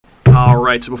All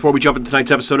right, so before we jump into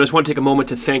tonight's episode, I just want to take a moment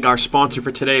to thank our sponsor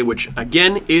for today, which,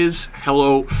 again, is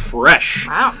HelloFresh.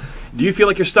 Wow. Do you feel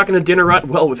like you're stuck in a dinner rut?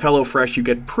 Well, with HelloFresh, you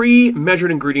get pre-measured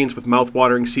ingredients with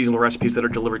mouth-watering seasonal recipes that are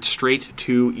delivered straight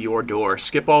to your door.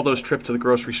 Skip all those trips to the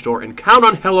grocery store and count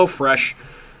on HelloFresh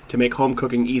to make home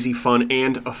cooking easy, fun,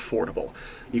 and affordable.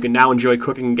 You can now enjoy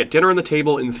cooking and get dinner on the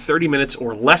table in 30 minutes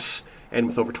or less, and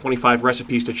with over 25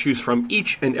 recipes to choose from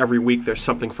each and every week, there's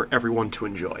something for everyone to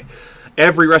enjoy.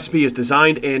 Every recipe is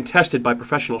designed and tested by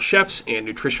professional chefs and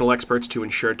nutritional experts to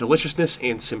ensure deliciousness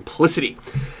and simplicity.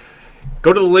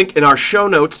 Go to the link in our show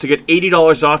notes to get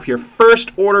 $80 off your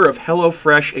first order of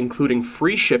HelloFresh, including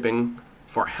free shipping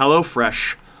for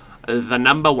HelloFresh, the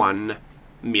 #1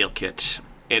 meal kit.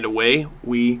 And away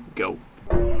we go.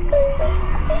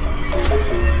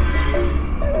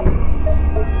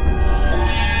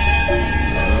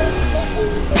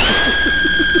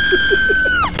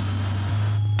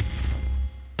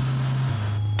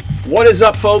 What is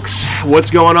up, folks? What's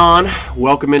going on?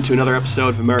 Welcome into another episode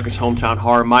of America's Hometown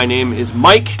Horror. My name is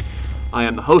Mike. I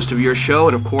am the host of your show,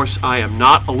 and of course, I am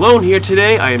not alone here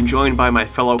today. I am joined by my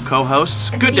fellow co-hosts.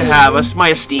 Good to have us.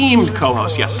 My esteemed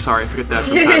co-hosts. Yes, sorry, I forget that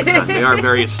from time to time. They are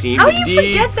very esteemed indeed. How do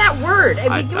indeed. you forget that word?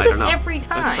 We do this every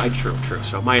time. That's true.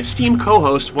 So my esteemed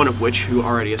co-host, one of which who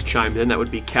already has chimed in, that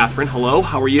would be Catherine. Hello,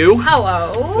 how are you?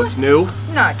 Hello. What's new?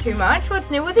 Not too much.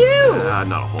 What's new with you? Not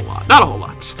a whole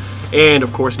lot. And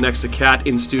of course, next to Kat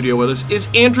in studio with us is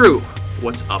Andrew.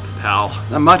 What's up, pal?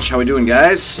 Not much. How we doing,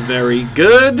 guys? Very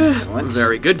good. Excellent.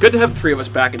 Very good. Good to have the three of us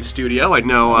back in studio. I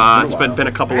know it's been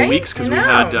a couple of weeks because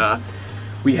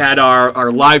we had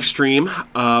our live stream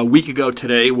a week ago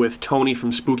today with Tony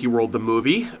from Spooky World the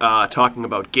movie, talking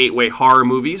about gateway horror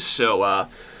movies. So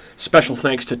special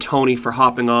thanks to Tony for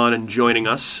hopping on and joining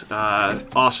us.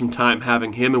 Awesome time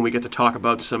having him, and we get to talk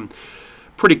about some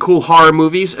pretty cool horror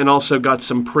movies, and also got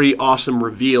some pretty awesome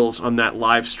reveals on that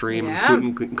live stream,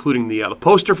 including the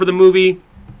poster for the movie,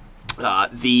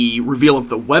 the reveal of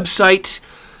the website,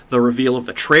 the reveal of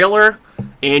the trailer,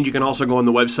 and you can also go on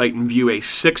the website and view a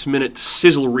 6-minute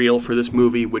sizzle reel for this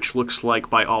movie, which looks like,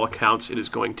 by all accounts, it is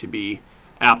going to be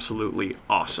absolutely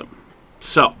awesome.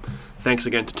 So, thanks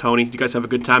again to Tony. Did you guys have a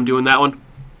good time doing that one?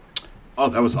 Oh,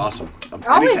 that was awesome.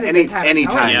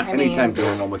 Anytime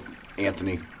doing one with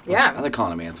Anthony. Yeah. I like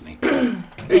calling him Anthony.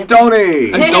 Hey,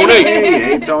 Tony!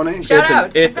 Hey, Tony. Shout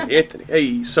out. Anthony.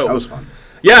 Hey, so that was fun.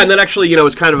 Yeah, and then actually,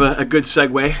 it's kind of a good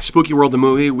segue. Spooky World the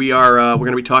movie. We're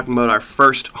going to be talking about our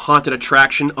first haunted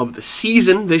attraction of the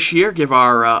season this year. Give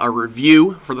our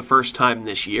review for the first time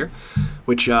this year,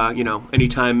 which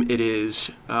anytime it is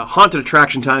haunted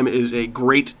attraction time is a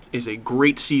great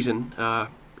season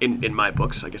in my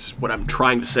books. I guess is what I'm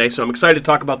trying to say. So I'm excited to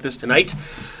talk about this tonight.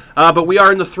 But we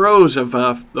are in the throes of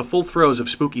the full throes of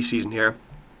spooky season here.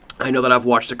 I know that I've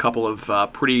watched a couple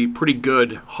of pretty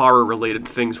good horror-related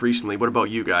things recently. What about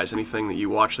you guys? Anything that you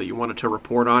watched that you wanted to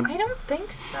report on? I don't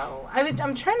think so.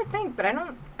 I'm trying to think, but I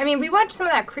don't. I mean, we watched some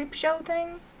of that Creepshow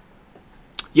thing.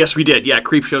 Yes, we did. Yeah,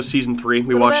 Creepshow season 3.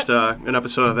 We watched an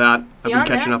episode of that. I've been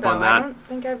catching up on that. I don't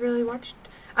think I've really watched.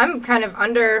 I'm kind of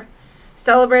under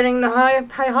celebrating the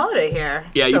high holiday here.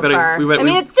 Yeah, so far.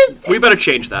 We better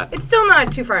change that. It's still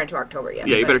not too far into October yet.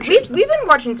 Yeah, you better change that. We've been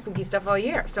watching spooky stuff all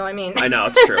year, so I mean. I know,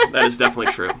 it's true. That is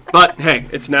definitely true. But hey,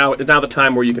 it's now the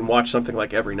time where you can watch something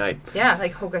like every night. Yeah,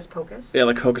 like Hocus Pocus. Yeah,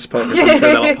 like Hocus Pocus. I'm sure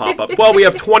that'll pop up. Well, we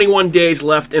have 21 days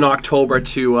left in October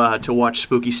to watch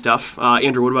spooky stuff.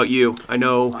 Andrew, what about you? I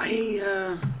know. I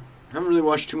haven't really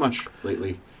watched too much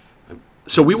lately.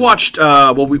 So we watched,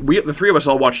 we the three of us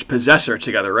all watched Possessor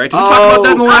together, right? Did we talk about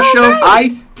that in the last show? Right. I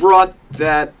brought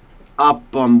that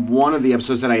up on one of the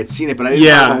episodes that I had seen it, but I didn't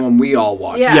talk about when we all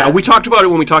watched it. Yeah, we talked about it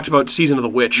when we talked about Season of the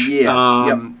Witch.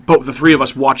 Yes, But the three of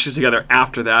us watched it together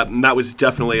after that, and that was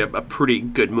definitely a pretty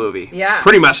good movie. Yeah.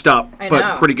 Pretty messed up,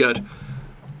 but pretty good.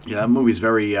 Yeah, that movie's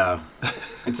very,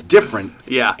 it's different.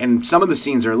 Yeah. And some of the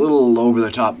scenes are a little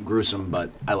over-the-top gruesome, but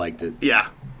I liked it.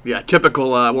 Yeah,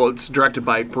 typical, it's directed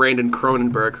by Brandon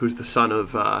Cronenberg, who's the son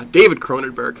of David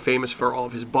Cronenberg, famous for all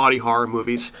of his body horror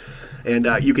movies. And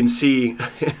you can see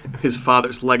his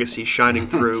father's legacy shining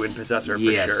through in Possessor for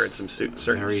sure in some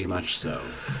certain very scenes. much so.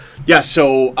 Yeah,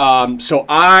 so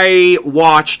I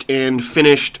watched and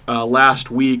finished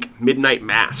last week Midnight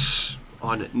Mass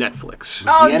on Netflix.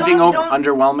 Was the ending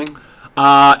underwhelming?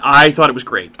 I thought it was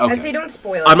great. Okay. I'd say don't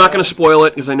spoil it. I'm not going to spoil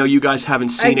it because I know you guys haven't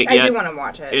seen it yet. I do want to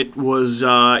watch it. It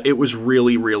was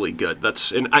really, really good.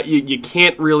 You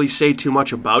can't really say too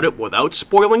much about it without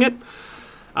spoiling it.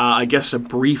 I guess a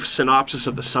brief synopsis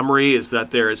of the summary is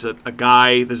that there is a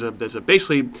guy. There's a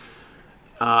basically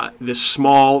this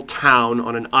small town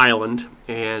on an island,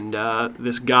 and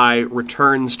this guy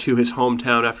returns to his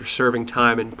hometown after serving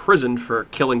time in prison for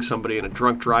killing somebody in a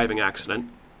drunk driving accident.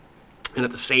 And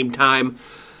at the same time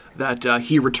that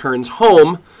he returns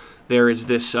home, there is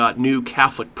this new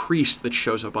Catholic priest that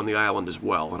shows up on the island as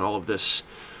well, and all of this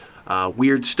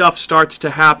weird stuff starts to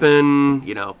happen,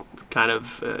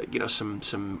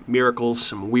 some miracles,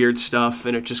 some weird stuff,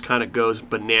 and it just kind of goes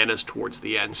bananas towards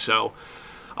the end. So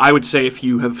I would say if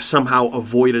you have somehow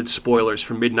avoided spoilers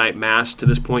for Midnight Mass to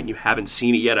this point and you haven't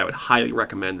seen it yet, I would highly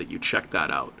recommend that you check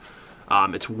that out.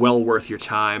 It's well worth your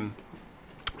time,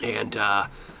 and the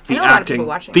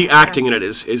acting in it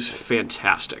is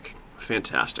fantastic.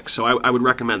 Fantastic. So I would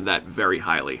recommend that very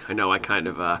highly. I know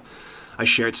I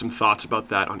shared some thoughts about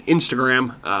that on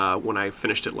Instagram when I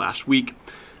finished it last week.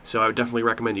 So I would definitely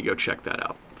recommend you go check that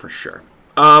out for sure.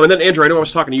 And then, Andrew, I know I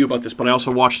was talking to you about this, but I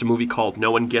also watched a movie called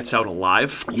No One Gets Out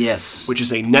Alive. Yes. Which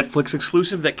is a Netflix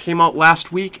exclusive that came out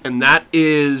last week, and that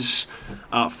is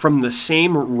from the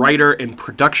same writer and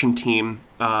production team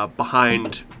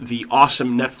behind the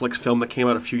awesome Netflix film that came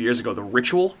out a few years ago, The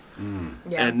Ritual.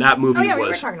 Yeah. And that movie we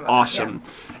was That, awesome.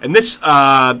 yeah. And this,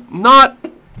 not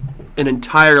an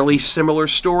entirely similar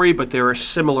story, but there are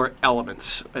similar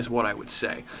elements, is what I would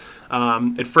say.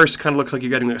 At first, it kind of looks like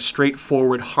you're getting a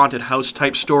straightforward haunted house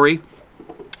type story,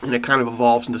 and it kind of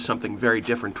evolves into something very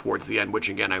different towards the end, which,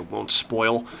 again, I won't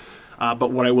spoil.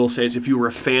 But what I will say is if you were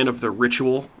a fan of The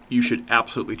Ritual, you should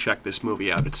absolutely check this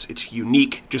movie out. It's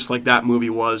unique, just like that movie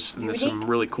was, and there's some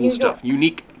really cool stuff.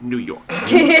 Unique New York.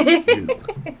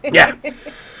 Yeah.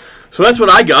 So that's what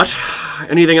I got.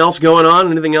 Anything else going on?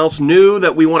 Anything else new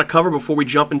that we want to cover before we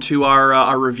jump into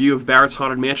our review of Barrett's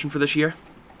Haunted Mansion for this year?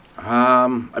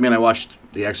 I watched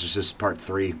The Exorcist Part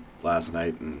 3 last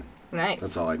night, and nice.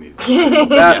 That's all I needed to say about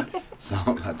that. Yeah. So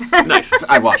that's nice.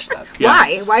 I watched that.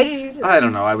 Yeah. Why did you do that? I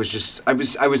don't know. I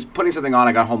was putting something on.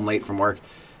 I got home late from work,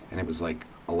 and it was like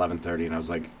 11:30, and I was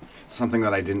like, something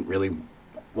that I didn't really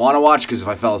want to watch, because if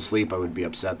I fell asleep, I would be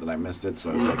upset that I missed it.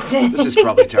 So I was like, this is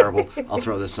probably terrible. I'll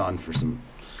throw this on for some...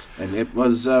 And it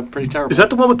was pretty terrible. Is that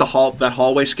the one with the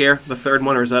hallway scare, the third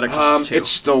one, or is that Exorcist 2?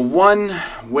 It's the one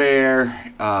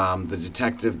where the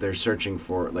detective, they're searching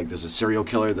for, like, there's a serial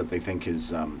killer that they think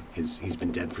he's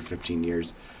been dead for 15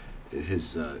 years.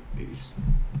 His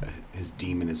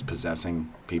demon is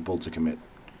possessing people to commit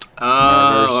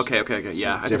murders. Okay.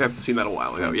 Yeah, I think I've seen that a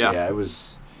while ago. Yeah. Yeah,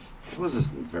 it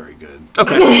wasn't very good.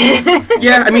 Okay.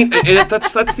 Yeah,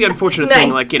 that's the unfortunate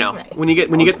thing. Like, Nice. when you get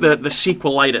the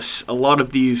sequelitis, a lot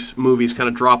of these movies kind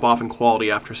of drop off in quality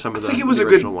after some of the original ones. I think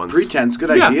it was a good pretense,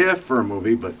 good idea for a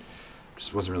movie, but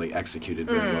just wasn't really executed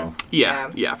very well.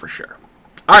 Yeah, for sure.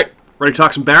 All right, ready to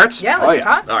talk some Barretts? Yeah, let's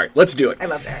talk. All right, let's do it. I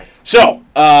love Barretts. So,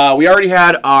 we already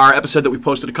had our episode that we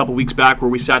posted a couple weeks back where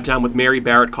we sat down with Mary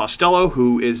Barrett Costello,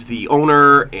 who is the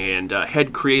owner and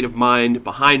head creative mind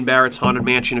behind Barrett's Haunted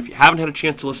Mansion. If you haven't had a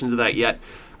chance to listen to that yet,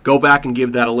 go back and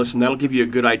give that a listen. That'll give you a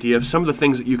good idea of some of the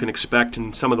things that you can expect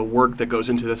and some of the work that goes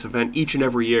into this event each and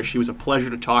every year. She was a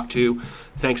pleasure to talk to.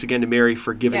 Thanks again to Mary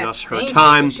for giving us her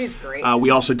time. She's great. We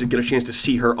also did get a chance to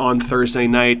see her on Thursday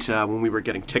night when we were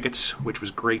getting tickets, which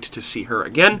was great to see her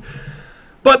again.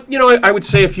 But, I would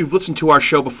say if you've listened to our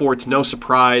show before, it's no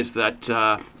surprise that,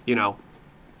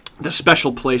 the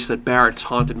special place that Barrett's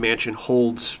Haunted Mansion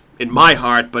holds in my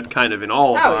heart, but kind of in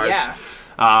all of ours. Yeah.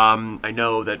 I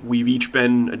know that we've each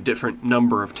been a different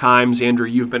number of times. Andrew,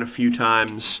 you've been a few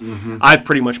times. Mm-hmm. I've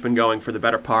pretty much been going for the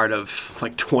better part of,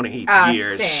 28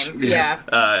 years. Same, yeah.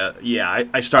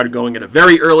 I started going at a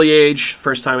very early age.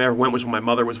 First time I ever went was when my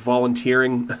mother was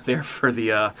volunteering there for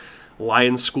the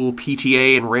Lions School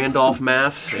PTA in Randolph,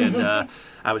 Mass. And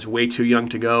I was way too young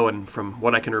to go. And from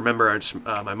what I can remember,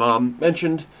 my mom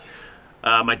mentioned...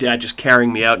 my dad just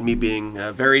carrying me out and me being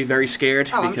very, very scared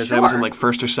because I was in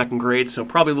first or second grade, so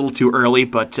probably a little too early,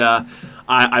 but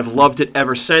I've loved it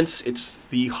ever since. It's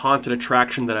the haunted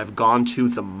attraction that I've gone to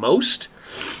the most.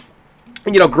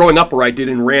 And, growing up where I did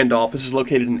in Randolph, this is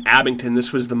located in Abington,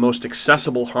 this was the most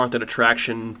accessible haunted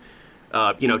attraction,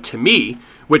 to me,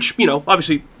 which,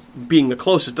 obviously being the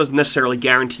closest doesn't necessarily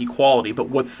guarantee quality, but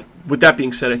with that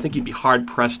being said, I think you'd be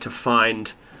hard-pressed to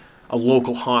find a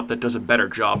local haunt that does a better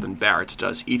job than Barrett's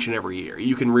does each and every year.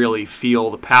 You can really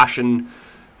feel the passion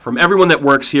from everyone that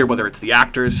works here, whether it's the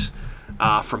actors,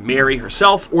 from Mary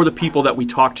herself, or the people that we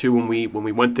talked to when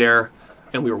we went there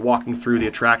and we were walking through the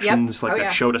attractions,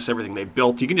 that showed us everything they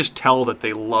built. You can just tell that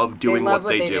they love doing what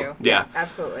they do. Yeah,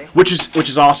 absolutely. Which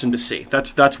is awesome to see.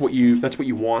 That's what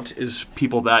you want is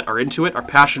people that are into it, are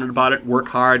passionate about it, work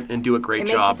hard, and do a great job.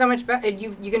 It makes it so much better.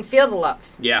 You can feel the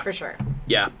love. Yeah, for sure.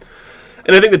 Yeah.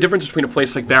 And I think the difference between a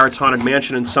place like Barrett's Haunted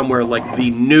Mansion and somewhere like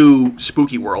the new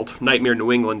Spooky World, Nightmare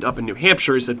New England, up in New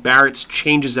Hampshire, is that Barrett's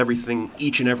changes everything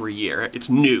each and every year. It's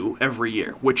new every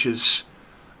year, which is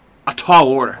a tall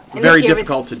order. And very this year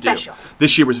difficult was to special. do.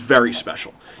 This year was very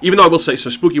special. Even though I will say, so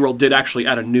Spooky World did actually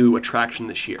add a new attraction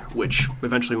this year, which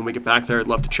eventually when we get back there, I'd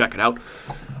love to check it out.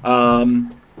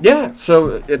 Yeah,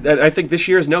 so I think this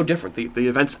year is no different. The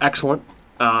event's excellent.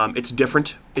 It's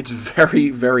different. It's very,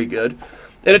 very good.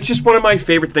 And it's just one of my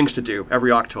favorite things to do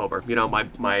every October. You know, my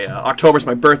October's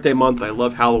my birthday month. I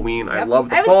love Halloween. I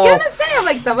love the I fall. was gonna say, I'm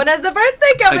like, someone has a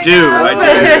birthday coming I do. up.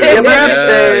 I do. Your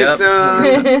birthday, Yep.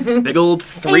 son. Big old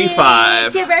It's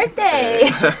 3-5. your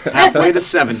birthday. Halfway to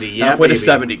 70. Yeah, Halfway to baby.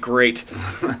 70, great.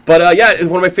 But yeah,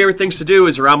 one of my favorite things to do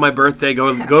is around my birthday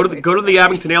go to the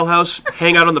Abington Ale House,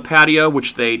 hang out on the patio,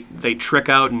 which they trick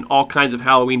out in all kinds of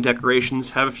Halloween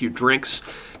decorations, have a few drinks,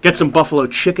 get some buffalo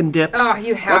chicken dip. Oh,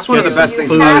 you have That's to. one of the best You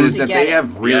things have about it to is that get they it.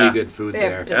 have really Yeah. good food They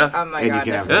there. have to, Yeah. oh my And god, you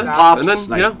can have that's those awesome. And then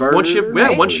Nice burger, once you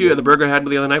right? once you the burger I had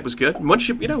the other night was good. And once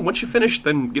you finish,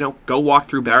 then go walk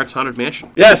through Barrett's Haunted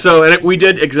Mansion. Yeah, so we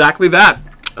did exactly that.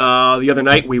 The other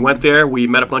night we went there. We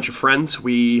met a bunch of friends.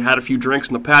 We had a few drinks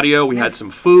on the patio. We had some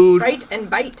food. Fright and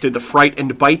bite. Did the Fright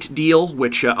and Bite deal,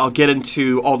 which I'll get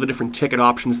into all the different ticket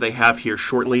options they have here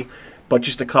shortly. But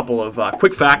just a couple of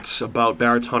quick facts about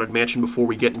Barrett's Haunted Mansion before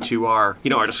we get into our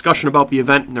discussion about the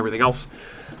event and everything else.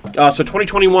 So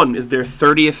 2021 is their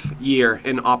 30th year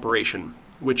in operation,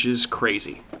 which is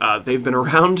crazy. They've been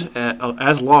around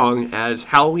as long as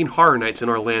Halloween Horror Nights in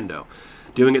Orlando,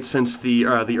 doing it since the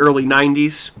early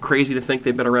 90s. Crazy to think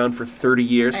they've been around for 30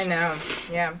 years. I know.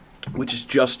 Yeah. Which is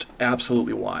just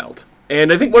absolutely wild.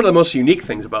 And I think one of the most unique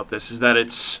things about this is that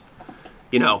it's,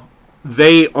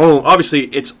 they own, obviously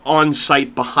it's on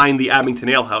site behind the Abington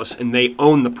Ale House, and they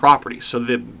own the property. So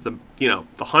the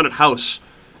haunted house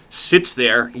sits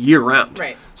there year round.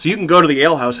 Right. So you can go to the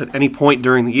ale house at any point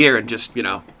during the year and just,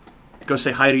 go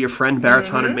say hi to your friend Barrett's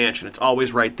Haunted Mansion. It's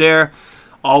always right there.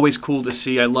 Always cool to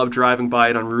see. I love driving by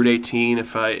it on Route 18.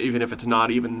 Even if it's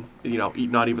not even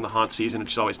the haunt season,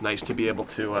 it's always nice to be able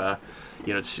to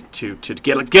to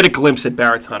get a glimpse at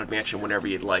Barrett's Haunted Mansion whenever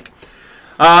you'd like.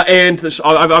 And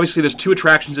there's two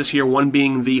attractions this year. One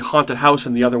being the haunted house,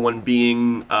 and the other one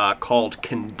being called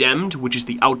Condemned, which is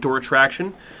the outdoor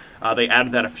attraction. They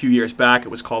added that a few years back. It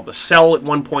was called The Cell at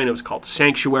one point. It was called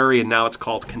Sanctuary, and now it's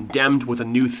called Condemned with a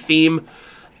new theme.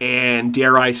 And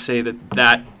dare I say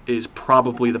that is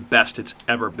probably the best it's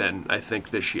ever been, I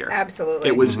think, this year. Absolutely.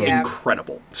 It was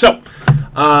incredible. So,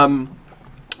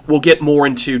 we'll get more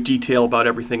into detail about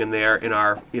everything in there in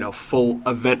our, full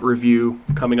event review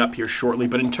coming up here shortly.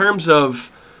 But in terms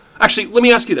of... Actually, let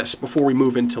me ask you this before we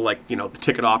move into, the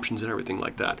ticket options and everything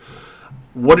like that.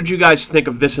 What did you guys think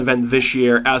of this event this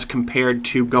year as compared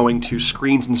to going to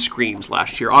Screens and Screams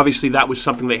last year? Obviously, that was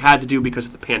something they had to do because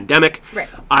of the pandemic. Right.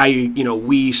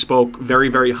 We spoke very,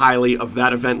 very highly of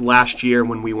that event last year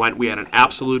when we went. We had an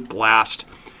absolute blast.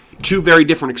 Two very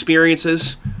different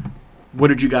experiences. What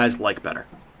did you guys like better?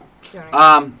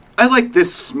 I like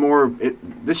this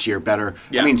this year better.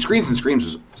 Yeah. I mean, Screens and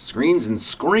Screams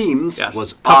Yes,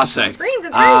 was tough to awesome. say. Screens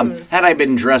and Screams. Had I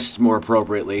been dressed more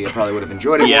appropriately, I probably would have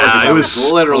enjoyed it more Yeah, because it I was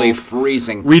was literally cold.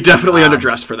 freezing. We definitely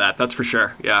underdressed for that. That's for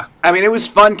sure. Yeah. I mean, it was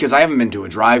fun because I haven't been to a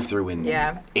drive-through in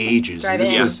ages. Drive And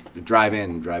this in. was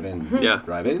drive-in. Yeah.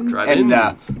 Drive-in. Drive-in. And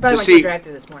Probably to went to see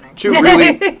drive-through this morning.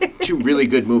 two really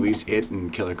good movies, It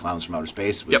and Killer Clowns from Outer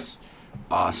Space, was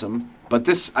awesome. But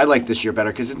I like this year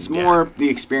better because it's more the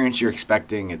experience you're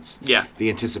expecting. It's the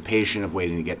anticipation of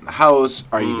waiting to get in the house.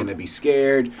 Are you going to be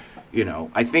scared?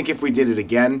 I think if we did it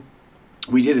again,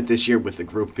 we did it this year with a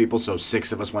group of people, so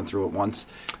 6 of us went through it once.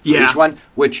 Yeah. Each one,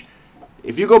 which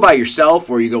if you go by yourself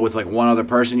or you go with one other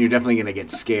person, you're definitely going to get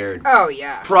scared. Oh,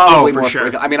 yeah. Probably for more.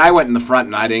 sure. I mean, I went in the front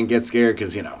and I didn't get scared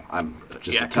because, I'm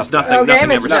just a tough guy. Okay,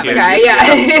 nothing ever Mr. Tough scares Guy, you. yeah.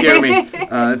 Doesn't scare me.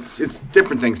 It's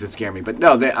different things that scare me. But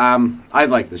no, I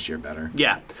like this year better.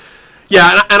 Yeah.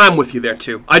 Yeah, and I'm with you there,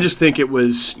 too. I just think it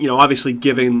was, obviously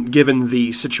given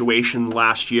the situation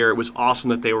last year, it was awesome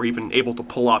that they were even able to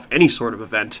pull off any sort of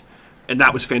event, and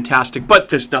that was fantastic. But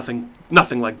there's nothing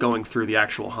like going through the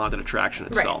actual haunted attraction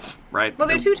itself, right? Well,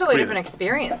 they're two totally different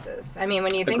experiences. I mean,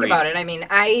 when you think Agreed. about it, I mean,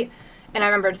 I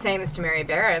remember saying this to Mary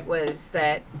Barrett, was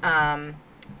that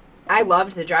I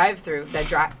loved the drive-through.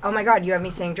 Oh my God, you have me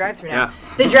saying drive-through now. Yeah.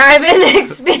 The drive-in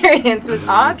experience was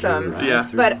awesome. Yeah.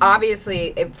 But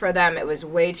obviously, for them, it was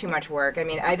way too much work. I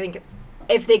mean, I think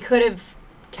if they could have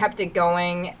kept it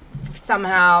going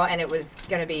somehow, and it was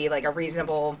going to be like a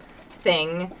reasonable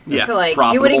thing Yeah. to like do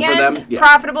Profitable it for again, them? Yeah.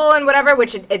 profitable and whatever,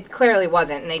 which it clearly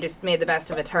wasn't, and they just made the best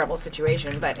of a terrible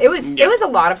situation. But it was a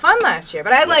lot of fun last year.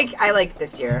 But I like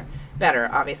this year better,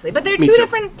 obviously. But they're two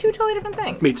totally different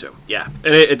things. Me too. Yeah,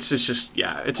 and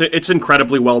it's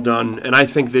incredibly well done, and I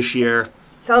think this year,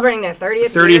 celebrating their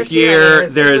 30th year,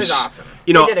 it was awesome.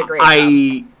 You know, they did a great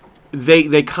job.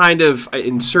 They kind of,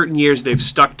 in certain years, they've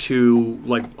stuck to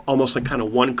like almost like kind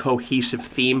of one cohesive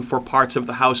theme for parts of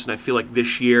the house, and I feel like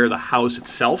this year the house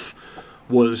itself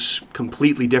was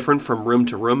completely different from room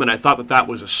to room, and I thought that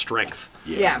was a strength.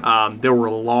 Yeah. There were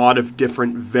a lot of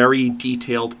different, very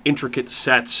detailed, intricate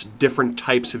sets, different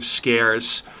types of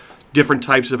scares, different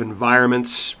types of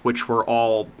environments, which were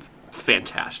all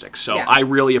fantastic. So I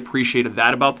really appreciated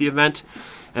that about the event.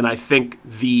 And I think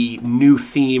the new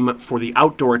theme for the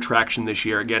outdoor attraction this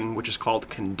year, again, which is called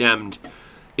Condemned,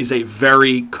 is a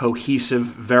very cohesive,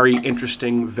 very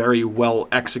interesting, very well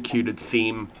executed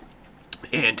theme.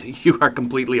 And you are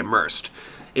completely immersed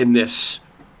in this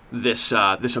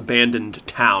abandoned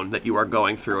town that you are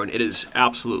going through, and it is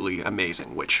absolutely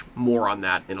amazing, which more on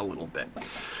that in a little bit.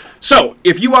 So,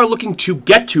 if you are looking to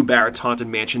get to Barrett's Haunted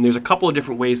Mansion, there's a couple of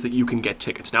different ways that you can get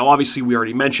tickets. Now, obviously, we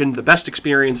already mentioned the best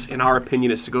experience, in our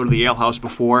opinion, is to go to the Ale House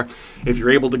before. If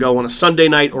you're able to go on a Sunday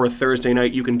night or a Thursday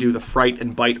night, you can do the Fright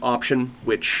and Bite option,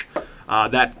 which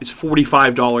that is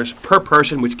 $45 per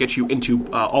person, which gets you into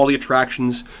all the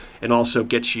attractions and also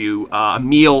gets you a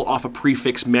meal off a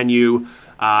prefix menu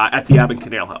at the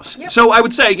Abington Ale House. Yep. So I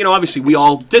would say, obviously we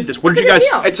all did this. What did you guys?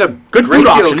 Deal. It's a good great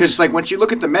food deal because, like, once you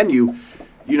look at the menu,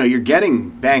 you're getting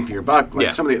bang for your buck.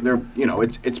 Like some of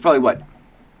the, it's probably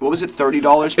what was it,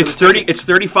 $30? It's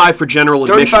 $35 for general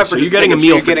admission. So you're getting a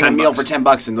meal for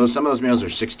 $10, and some of those meals are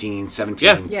 16,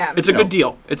 17. Yeah, it's a good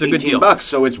deal. It's a good deal. $18,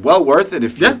 so it's well worth it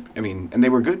if you. I mean, and they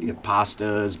were good. You had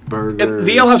pastas, burgers. And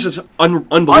the Ale House is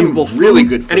unbelievable food. Really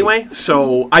good food. Anyway,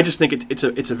 so I just think it's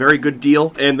a very good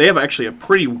deal, and they have actually a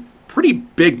pretty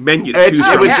big menu to choose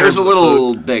from. It was a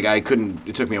little big.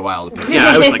 It took me a while to pick. Yeah,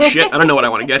 I was like, shit, I don't know what I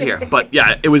want to get here. But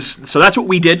yeah, it was. So that's what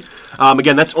we did.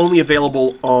 Again, that's only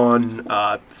available on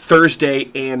Thursday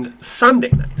and Sunday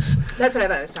nights. That's what I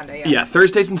thought it was Sunday, yeah. Yeah,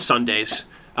 Thursdays and Sundays.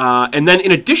 And then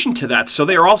in addition to that, so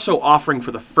they are also offering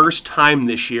for the first time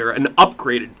this year an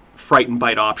upgraded Fright and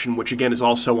Bite option, which again is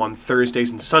also on Thursdays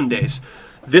and Sundays.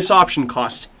 This option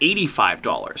costs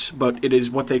 $85, but it is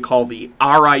what they call the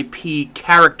RIP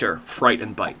character Fright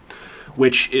and Bite,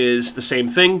 which is the same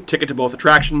thing, ticket to both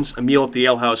attractions, a meal at the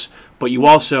Ale House, but you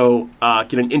also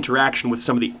get an interaction with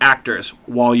some of the actors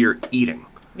while you're eating.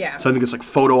 Yeah. So I think it's like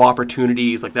photo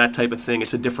opportunities, like that type of thing.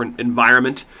 It's a different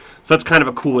environment. So that's kind of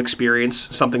a cool experience,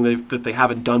 something that they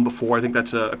haven't done before. I think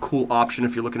that's a cool option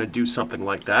if you're looking to do something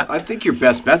like that. I think your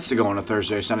best bet's to go on a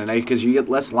Thursday or Sunday night because you get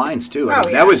less lines, too.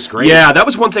 That was great. Yeah, that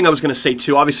was one thing I was going to say,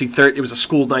 too. Obviously, it was a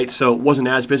school night, so it wasn't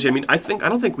as busy. I mean, I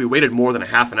don't think we waited more than a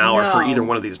half an hour for either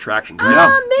one of these attractions. Maybe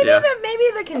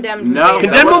the Condemned. No,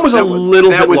 Condemned one was a little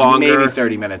bit longer. That was maybe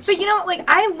 30 minutes. But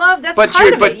I love that's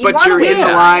part of it. But you're in the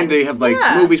line. They have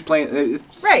movies playing.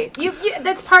 Right.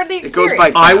 That's part of the experience. It goes by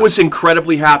fast. I was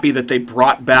incredibly happy that they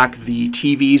brought back the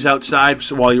TVs outside.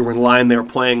 So while you were in line, they were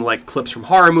playing like clips from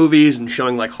horror movies and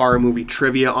showing like horror movie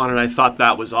trivia on it. I thought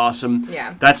that was awesome.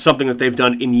 Yeah. That's something that they've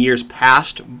done in years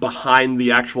past behind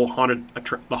the actual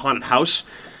the haunted house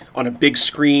on a big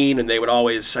screen. And they would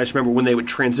always, I just remember when they would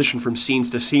transition from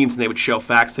scenes to scenes and they would show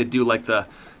facts, they'd do like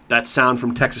that sound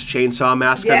from Texas Chainsaw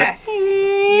Massacre. Yes.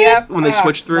 Yep. When they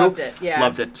switched through. Loved it. Yeah.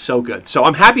 Loved it. So good. So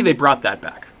I'm happy they brought that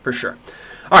back, for sure.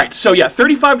 All right, so yeah,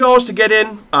 $35 to get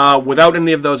in without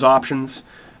any of those options.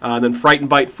 Then Fright and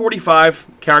Bite,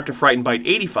 $45. Character Fright and Bite,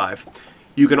 $85.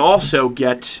 You can also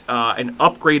get an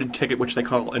upgraded ticket, which they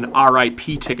call an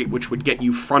RIP ticket, which would get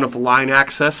you front of the line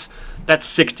access. That's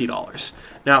 $60.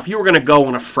 Now, if you were going to go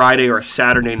on a Friday or a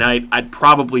Saturday night, I'd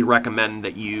probably recommend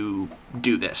that you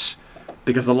do this.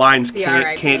 Because the lines the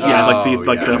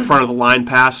front of the line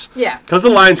pass. Yeah. Because the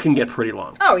lines can get pretty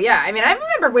long. Oh, yeah. I mean, I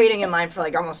remember waiting in line for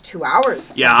like almost 2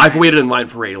 hours. Yeah, I've waited in line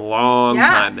for a long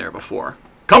time there before.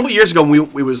 A couple of years ago,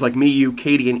 it was like me, you,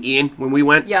 Katie, and Ian when we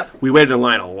went. Yep. We waited in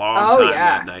line a long time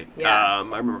that night. Yeah.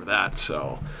 I remember that,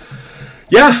 so.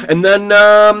 Yeah, and then,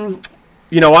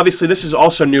 obviously this is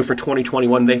also new for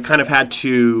 2021. They kind of had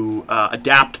to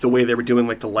adapt the way they were doing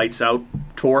like the Lights Out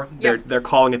tour. Yep. They're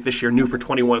calling it this year new for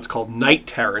 21. It's called Night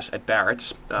Terrors at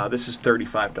Barrett's. This is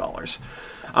 $35.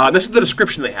 This is the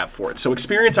description they have for it. So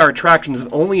experience our attractions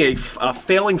with only a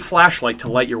failing flashlight to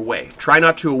light your way. Try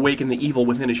not to awaken the evil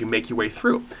within as you make your way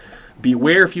through.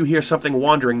 Beware if you hear something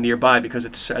wandering nearby because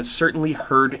it has certainly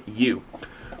heard you.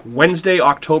 Wednesday,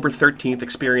 October 13th,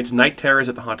 experience Night Terrors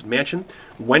at the Haunted Mansion.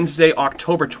 Wednesday,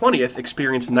 October 20th,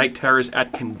 experience Night Terrors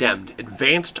at Condemned.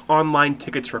 Advanced online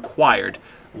tickets required.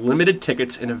 Limited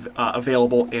tickets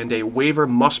available, and a waiver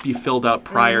must be filled out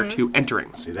prior to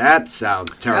entering. See, that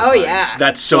sounds terrifying. Oh,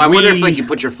 yeah. So I wonder if you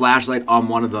put your flashlight on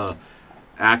one of the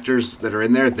actors that are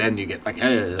in there, then you get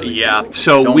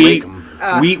so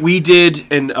we did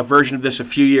a version of this a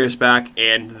few years back,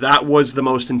 and that was the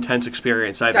most intense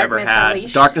experience I've ever had.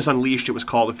 Unleashed? Darkness Unleashed, it was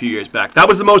called a few years back. That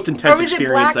was the most intense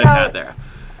experience I've had there.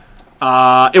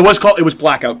 It was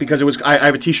Blackout, because I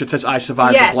have a t-shirt that says I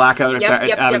survived the Blackout.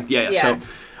 So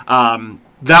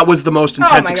that was the most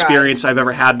intense experience I've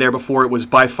ever had there before. It was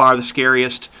by far the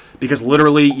scariest, because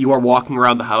literally you are walking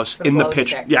around the house in the pitch.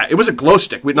 Stick. Yeah, it was a glow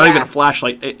stick, not even a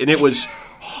flashlight, and it was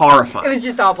horrifying. It was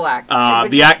just all black.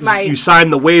 You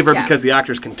signed the waiver because the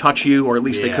actors can touch you, or at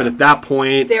least they could at that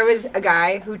point. There was a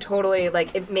guy who totally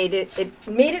it made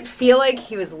it feel like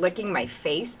he was licking my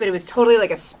face, but it was totally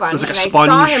like a sponge. It was like and a sponge.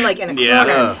 I saw him in a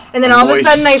corner, and then a all of a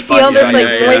sudden I feel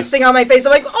this moist thing on my face.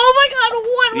 I'm like, oh my god,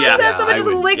 what was that? Someone just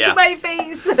licked my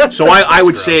face. So I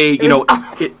would say,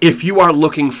 if you are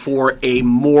looking for a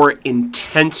more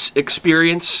intense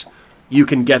experience, you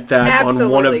can get that on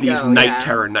one of these Night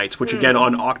Terror nights, which again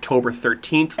on October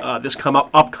 13th, this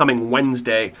upcoming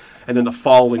Wednesday, and then the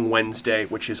following Wednesday,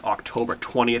 which is October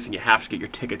 20th, and you have to get your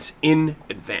tickets in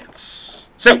advance.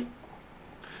 So,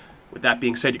 with that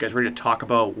being said, you guys ready to talk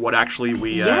about what actually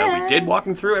we did,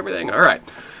 walking through everything? All right.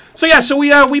 So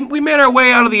we made our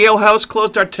way out of the ale house,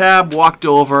 closed our tab, walked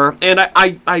over, and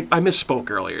I misspoke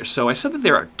earlier. So I said that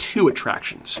there are 2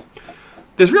 attractions.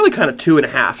 There's really kind of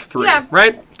 2.5, 3,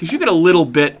 right? Because you get a little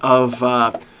bit of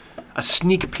a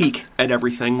sneak peek at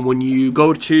everything when you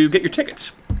go to get your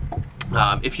tickets,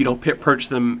 if you don't purchase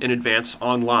them in advance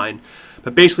online.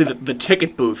 But basically, the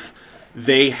ticket booth,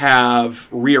 they have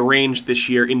rearranged this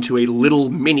year into a little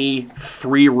mini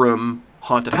 3-room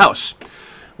haunted house,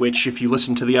 which if you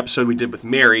listen to the episode we did with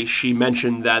Mary, she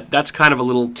mentioned that that's kind of a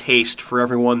little taste for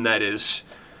everyone that is,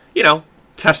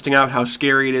 testing out how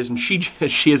scary it is, and she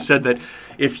has said that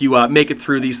if you make it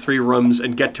through these 3 rooms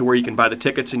and get to where you can buy the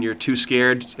tickets and you're too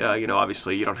scared,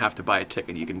 obviously you don't have to buy a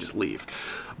ticket, you can just leave.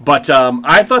 But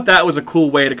I thought that was a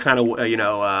cool way to kind of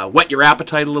whet your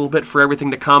appetite a little bit for everything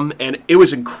to come, and it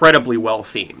was incredibly well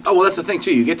themed. Oh, well, that's the thing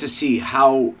too. You get to see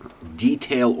how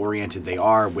detail oriented they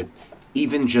are with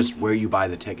even just where you buy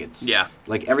the tickets. Yeah.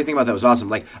 Like, everything about that was awesome.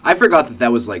 Like, I forgot that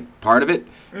was, part of it.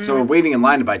 Mm-hmm. So we're waiting in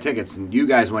line to buy tickets, and you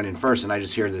guys went in first, and I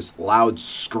just hear this loud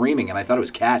screaming, and I thought it was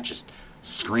Kat just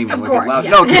screaming. Of course, loud.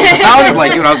 No, because it sounded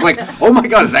like you, and I was like, oh my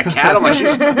god, is that Kat? I'm like,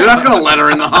 they're not going to let her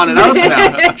in the haunted house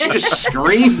now. She just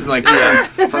screamed,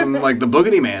 from, the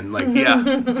Boogity Man.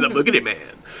 The Boogity Man.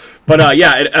 But,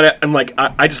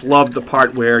 I just loved the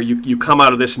part where you come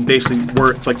out of this, and basically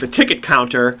it's like the ticket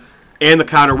counter, and the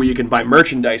counter where you can buy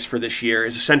merchandise for this year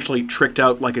is essentially tricked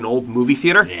out like an old movie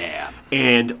theater. Yeah.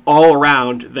 And all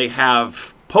around they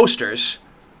have posters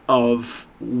of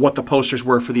what the posters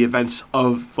were for the events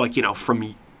of,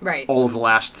 from all of the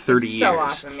last 30 years. So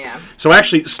awesome, yeah. So I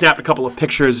actually snapped a couple of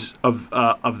pictures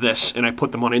of this, and I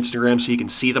put them on Instagram so you can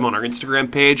see them on our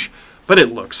Instagram page. But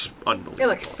it looks unbelievable. It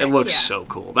looks sick, It looks so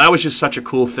cool. That was just such a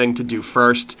cool thing to do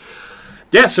first.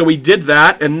 Yeah, so we did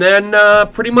that, and then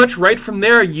pretty much right from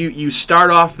there, you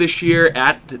start off this year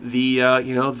at the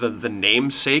the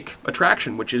namesake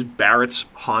attraction, which is Barrett's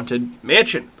Haunted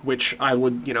Mansion, which I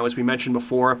would as we mentioned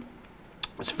before,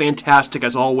 was fantastic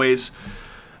as always.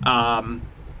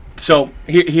 So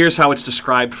here's how it's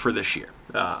described for this year.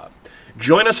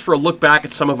 Join us for a look back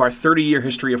at some of our 30-year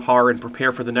history of horror and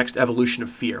prepare for the next evolution of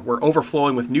fear. We're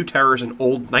overflowing with new terrors and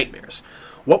old nightmares.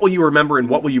 What will you remember and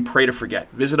what will you pray to forget?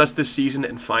 Visit us this season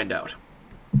and find out.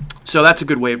 So that's a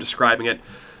good way of describing it.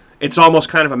 It's almost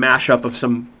kind of a mashup of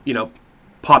some,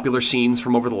 popular scenes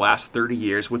from over the last 30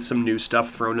 years with some new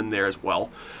stuff thrown in there as well.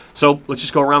 So let's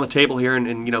just go around the table here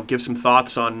and give some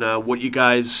thoughts on what you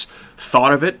guys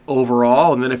thought of it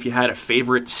overall, and then if you had a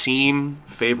favorite scene,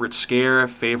 favorite scare,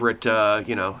 favorite,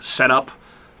 setup.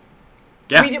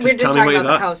 Yeah, we're just talking about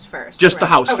the house first. Just the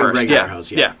house first, regular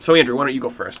house, yeah. So Andrew, why don't you go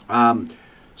first?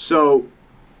 So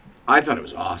I thought it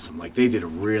was awesome. They did a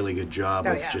really good job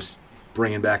of just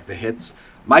bringing back the hits.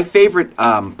 My favorite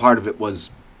part of it was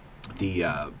the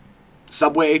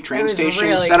subway train station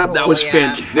really setup. Cool, that was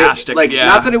fantastic.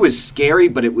 Not that it was scary,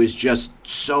 but it was just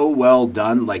so well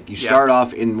done. You start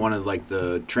off in one of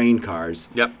the train cars.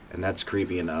 Yep. And that's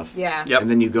creepy enough. Yeah. Yep.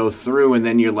 And then you go through, and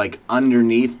then you're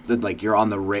underneath you're on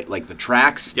the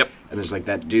tracks. Yep. And there's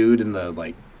that dude in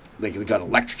the they got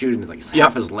electrocuted, and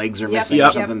half his legs are missing or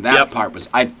something. Yep. That part was,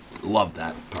 I love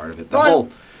that part of it. The whole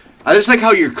I just like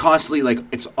how you're constantly like.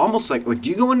 It's almost like do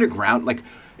you go underground? Like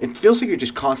it feels like you're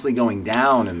just constantly going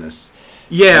down in this.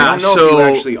 Yeah, I don't know if you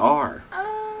actually are.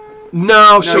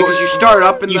 No, so because you start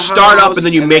up in you the start house up and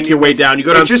then you make your way down. You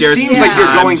go downstairs. It just seems like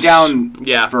you're going down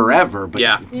yeah. forever. But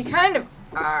you kind of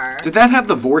are. Did that have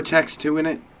the vortex too in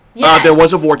it? Yes. There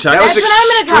was a vortex. That was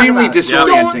extremely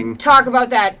disorienting. Don't talk about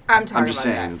that. I'm talking just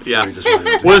about saying. that.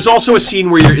 Yeah. Well, there's also a scene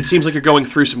where it seems like you're going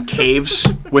through some caves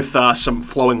with some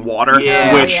flowing water,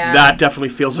 which that definitely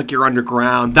feels like you're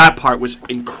underground. That part was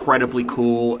incredibly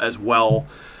cool as well.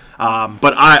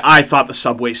 But I thought the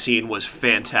subway scene was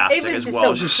fantastic as well. So it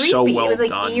was just creepy. so well It was like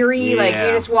done. eerie. Like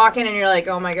you just walk in and you're like,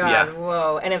 oh my god,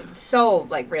 whoa, and it was so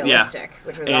like realistic,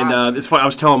 which was awesome. And it's funny. I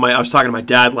was talking to my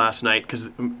dad last night because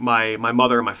my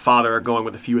mother and my father are going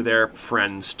with a few of their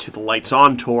friends to the Lights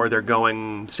On tour. They're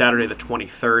going Saturday the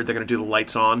 23rd. They're going to do the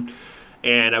Lights On.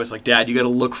 And I was like, Dad, you got to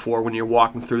look for when you're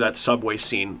walking through that subway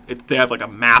scene. They have like a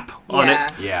map on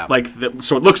it. Yeah. Like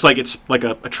so it looks like it's like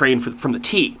a train from the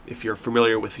T. If you're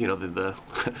familiar with the MBTA.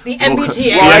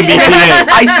 Well,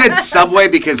 I said subway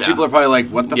because people are probably like,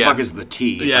 what the fuck is the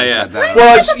T? Yeah, yeah. Said that.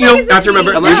 Well, it's, I have to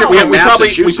remember.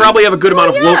 We probably have a good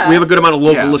amount of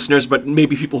local listeners, but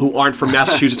maybe people who aren't from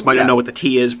Massachusetts might not know what the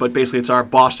T is. But basically, it's our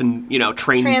Boston,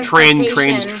 train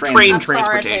transportation.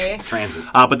 Transit.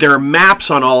 But there are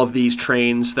maps on all of these trains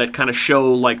that kind of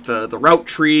show like the route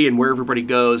tree and where everybody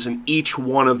goes, and each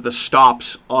one of the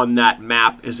stops on that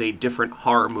map is a different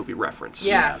horror movie reference.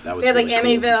 Yeah, that was they had like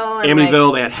really Amityville. Cool.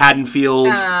 Amityville, they had Haddonfield,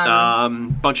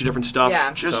 bunch of different stuff.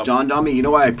 Yeah. Just dawned on me. You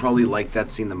know why I probably liked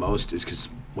that scene the most is because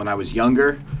when I was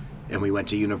younger and we went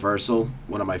to Universal,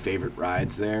 one of my favorite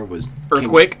rides there was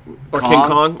Earthquake King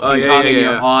Kong. Oh, King yeah, Kong, yeah, and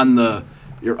yeah.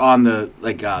 you're on the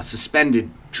like suspended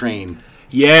train.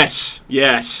 Yes.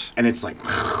 And it's like,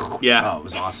 yeah. Oh, it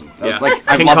was awesome. That was like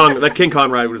that King Kong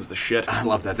ride was the shit. I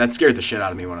love that. That scared the shit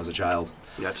out of me when I was a child.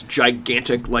 Yeah, it's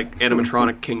gigantic, like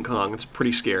animatronic King Kong. It's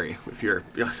pretty scary if you're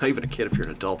not even a kid. If you're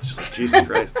an adult, it's just like Jesus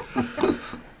Christ.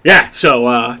 Yeah.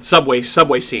 So subway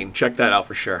scene. Check that out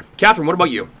for sure. Catherine, what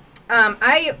about you?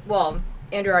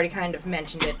 Andrew already kind of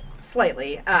mentioned it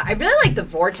slightly. I really like the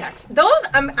vortex. Those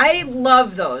I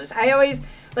love those. I always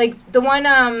like the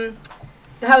one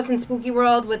the house in Spooky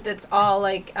World with it's all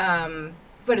like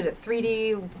what is it,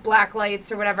 3D black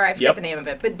lights or whatever, I forget the name of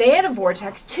it, but they had a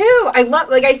vortex too. I love,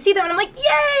 like I see them and I'm like, yay!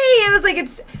 It was like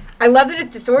I love that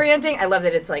it's disorienting. I love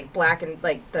that it's like black and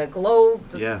like the glow,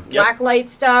 black light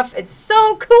stuff. It's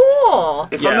so cool.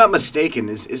 If I'm not mistaken,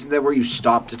 isn't that where you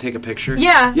stop to take a picture?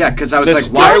 Yeah. Yeah, because I was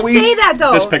like, why are we... Don't say that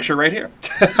though. This picture right here.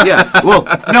 Yeah. Well,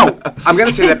 no, I'm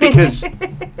gonna say that because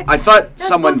I thought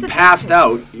someone passed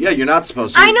out. Yeah, you're not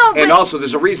supposed to. I know, and also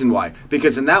there's a reason why.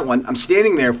 Because in that one, I'm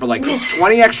standing there for like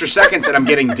 20 extra seconds and I'm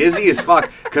getting dizzy as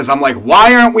fuck because I'm like,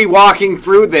 why aren't we walking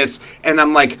through this? And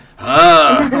I'm like,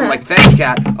 I'm like, thanks,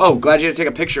 Kat. Oh, glad you had to take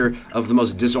a picture of the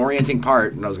most disorienting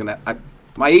part. And I was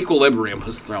my equilibrium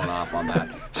was thrown off on that.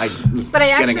 I was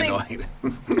getting annoyed.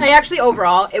 I actually,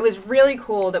 overall, it was really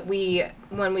cool that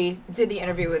when we did the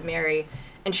interview with Mary,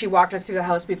 and she walked us through the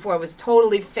house before it was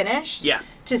totally finished. Yeah.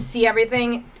 To see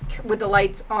everything with the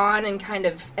lights on and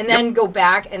then go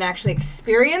back and actually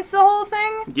experience the whole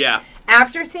thing. Yeah.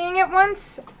 After seeing it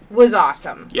once was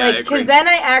awesome. Yeah, because then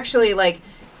I actually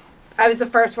I was the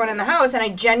first one in the house, and I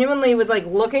genuinely was like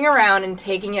looking around and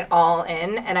taking it all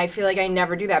in, and I feel like I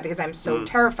never do that because I'm so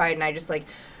terrified, and I just like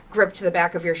grip to the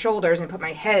back of your shoulders and put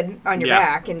my head on your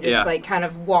back and just like kind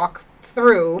of walk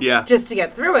through just to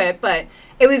get through it. But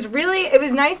it was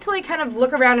nice to like kind of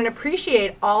look around and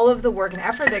appreciate all of the work and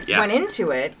effort that went into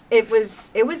it. It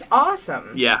was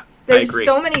awesome. Yeah, there's I agree.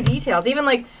 so many details,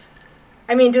 even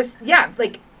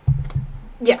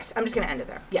yes, I'm just gonna end it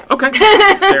there. Yeah. Okay.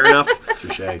 Fair enough.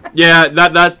 Touche. Yeah,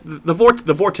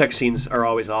 the vortex scenes are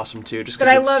always awesome too. Just but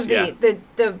I love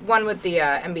the one with the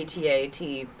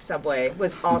MBTA subway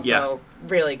was also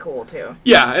really cool too.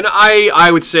 Yeah, and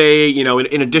I would say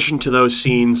in addition to those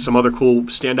scenes, some other cool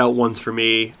standout ones for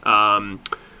me.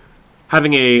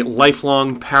 Having a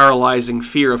lifelong paralyzing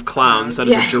fear of clowns that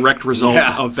is a direct result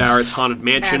of Barrett's Haunted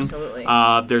Mansion. Absolutely.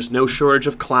 There's no shortage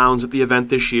of clowns at the event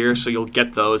this year, so you'll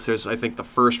get those. There's, I think, the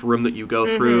first room that you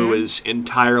go through is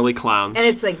entirely clowns. And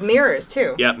it's like mirrors,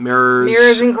 too. Yeah, mirrors.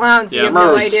 Mirrors and clowns. So you have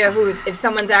no idea if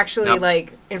someone's actually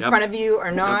in Yep. front of you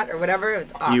or not or whatever.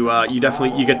 It's awesome. You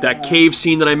definitely get that cave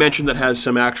scene that I mentioned that has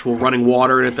some actual running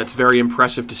water in it. That's very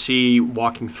impressive to see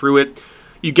walking through it.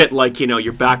 You get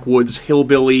your backwoods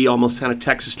hillbilly, almost kind of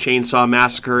Texas Chainsaw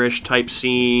Massacre-ish type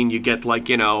scene. You get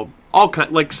all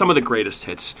kind some of the greatest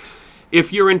hits.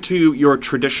 If you're into your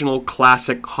traditional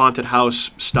classic haunted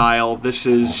house style, this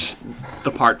is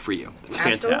the part for you. It's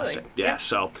fantastic. Absolutely. Yeah.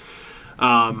 So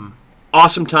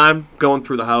Awesome time going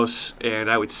through the house, and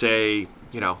I would say,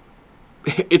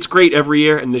 it's great every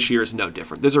year, and this year is no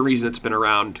different. There's a reason it's been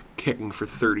around kicking for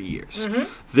 30 years.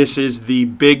 This is the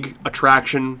big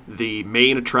attraction, the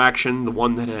main attraction, the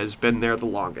one that has been there the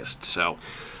longest. So,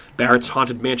 Barrett's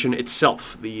Haunted Mansion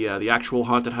itself, the actual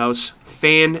haunted house,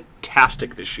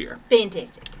 fantastic this year.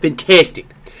 Fantastic.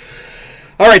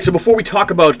 All right, so before we talk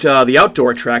about the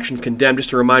outdoor attraction, Condemned,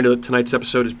 just a reminder that tonight's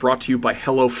episode is brought to you by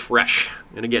HelloFresh.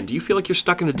 And again, do you feel like you're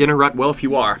stuck in a dinner rut? Well, if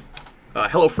you are,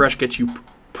 HelloFresh gets you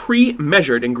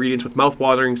pre-measured ingredients with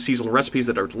mouth-watering seasonal recipes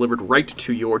that are delivered right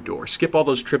to your door. Skip all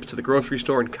those trips to the grocery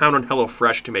store and count on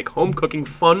HelloFresh to make home cooking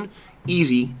fun,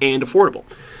 easy, and affordable.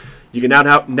 You can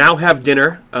now have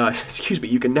dinner,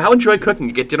 you can now enjoy cooking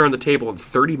and get dinner on the table in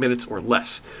 30 minutes or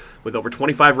less. With over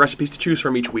 25 recipes to choose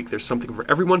from each week, there's something for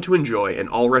everyone to enjoy, and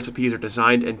all recipes are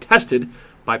designed and tested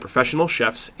by professional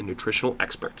chefs and nutritional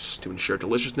experts to ensure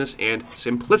deliciousness and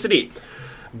simplicity.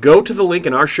 Go to the link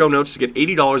in our show notes to get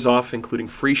 $80 off, including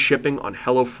free shipping on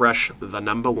HelloFresh, the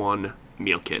 #1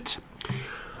 meal kit.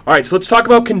 All right, so let's talk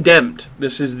about Condemned.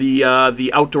 This is the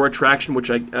outdoor attraction,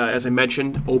 which, as I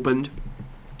mentioned, opened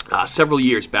several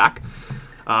years back.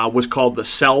 Was called the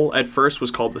Cell at first,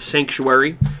 was called the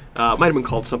Sanctuary. It might have been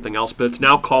called something else, but it's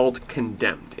now called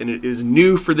Condemned. And it is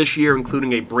new for this year,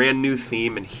 including a brand new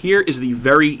theme. And here is the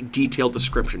very detailed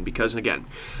description, because, again,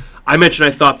 I mentioned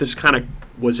I thought this kind of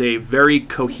was a very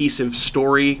cohesive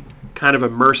story, kind of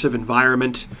immersive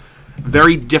environment,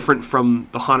 very different from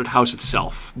the haunted house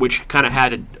itself, which kind of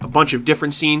had a bunch of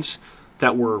different scenes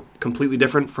that were completely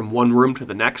different from one room to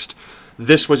the next.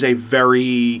 This was a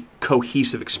very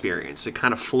cohesive experience. It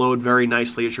kind of flowed very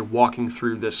nicely as you're walking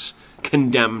through this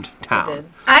condemned town. It did.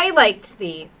 I liked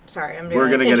the... Sorry, I'm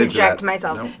going to interject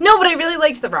myself. Nope. No, but I really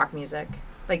liked the rock music.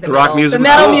 Like the rock music. The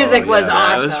metal music was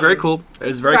awesome. It was very cool. It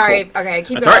was very Sorry. cool. Okay,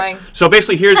 keep That's going. All right. So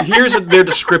basically, here's their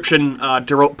description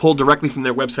pulled directly from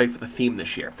their website for the theme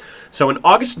this year. So in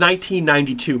August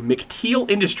 1992, McTeal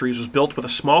Industries was built with a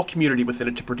small community within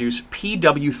it to produce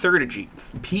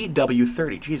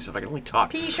PW30. Jesus, if I can only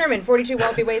talk. P. Sherman, 42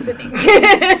 Wealthy Way, Sydney.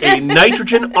 A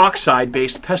nitrogen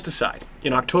oxide-based pesticide.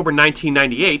 In October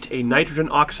 1998, a nitrogen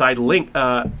oxide leak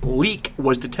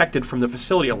was detected from the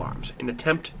facility alarms. In an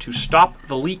attempt to stop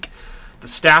the leak, the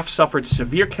staff suffered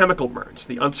severe chemical burns.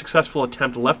 The unsuccessful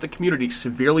attempt left the community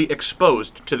severely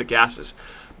exposed to the gases.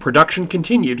 Production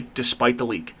continued despite the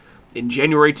leak. In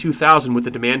January 2000, with the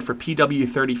demand for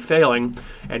PW30 falling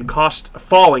and costs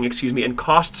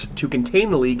to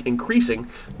contain the leak increasing,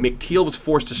 McTeal was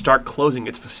forced to start closing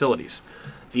its facilities.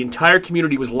 The entire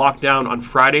community was locked down on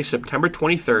Friday, September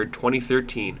 23,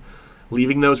 2013,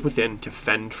 leaving those within to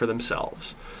fend for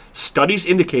themselves. Studies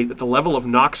indicate that the level of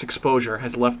NOx exposure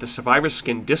has left the survivor's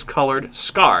skin discolored,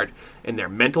 scarred, and their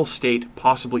mental state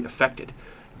possibly affected.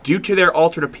 Due to their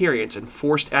altered appearance and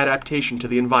forced adaptation to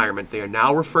the environment, they are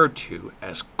now referred to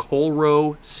as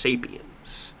Colro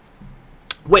sapiens.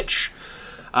 Which,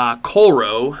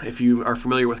 Colro, if you are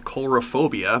familiar with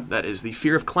colrophobia, that is the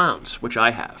fear of clowns, which I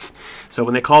have. So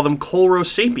when they call them Colro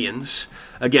sapiens,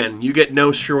 again, you get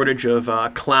no shortage of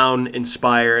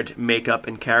clown-inspired makeup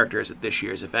and characters at this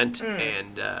year's event,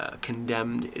 and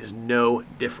Condemned is no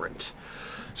different.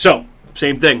 So,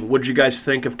 same thing. What did you guys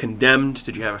think of Condemned?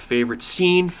 Did you have a favorite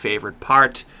scene, favorite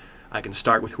part? I can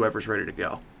start with whoever's ready to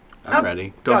go. I'm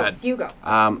ready. Go ahead. You go.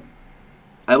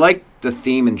 I liked the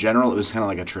theme in general. It was kind of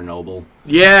like a Chernobyl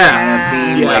Yeah. kind of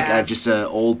theme, Yeah. like just an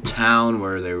old town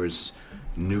where there was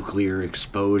nuclear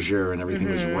exposure and everything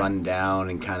was run down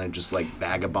and kind of just like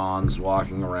vagabonds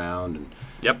walking around. And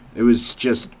Yep. it was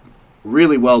just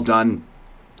really well done.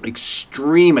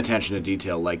 Extreme attention to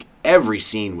detail. Like every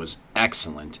scene was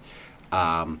excellent.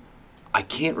 I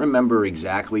can't remember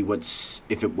exactly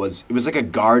if it was like a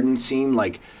garden scene,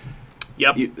 like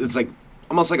Yep. it's like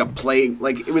almost like a play,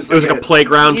 like it was It was like a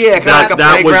playground. Yeah, kind of like a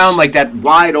that playground, was, like that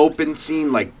wide open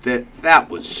scene, like that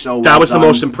was so well that was done. the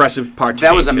most impressive part to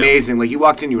That me, was too. amazing. Like you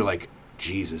walked in, you were like,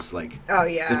 Jesus, like Oh,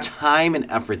 yeah. the time and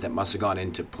effort that must have gone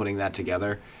into putting that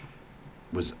together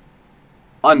was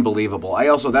unbelievable.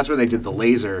 That's where they did the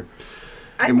laser.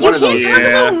 In You one of can't those, talk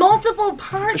Yeah. about multiple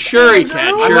parts. Sure you Andrew.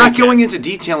 can, I'm sure. not going into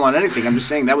detail on anything. I'm just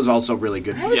saying that was also really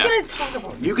good. I was Yeah. going to talk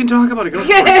about it. You can talk about it. Go for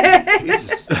it.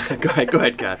 Jesus. Go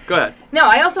ahead, Kat. Go ahead. No,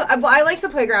 I liked the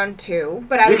playground too,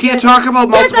 but I You was can't gonna- talk about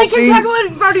Yes, multiple I can talk scenes. about it.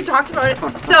 We've already talked about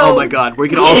it. So, Oh my God, we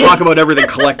can all talk about everything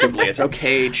collectively. It's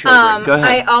okay, children. Go I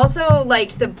ahead. also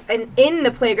liked in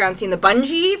the playground scene, the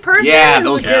bungee person Yeah, who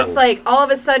those- just yeah. like all of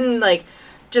a sudden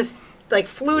just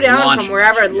flew down Launching from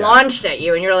wherever at and you, yeah. launched at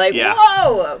you, and you're like, Yeah.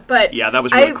 whoa! But Yeah, that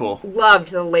was really I cool.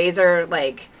 loved the laser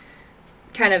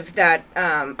kind of that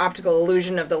optical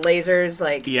illusion of the lasers,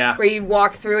 like where you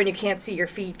walk through and you can't see your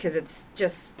feet because it's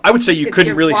just. I would say you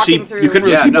couldn't really see. Through. You couldn't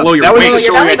really see below your. That was waist.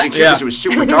 disorienting too because it was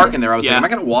super dark in there. I was like, am I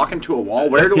going to walk into a wall?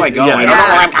 Where do I go? I don't know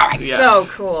where I'm going. So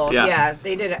cool. Yeah,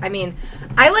 they did it. I mean,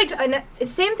 I liked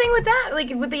same thing with that. Like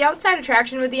with the outside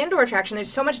attraction, with the indoor attraction,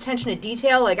 there's so much attention to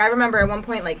detail. Like I remember at one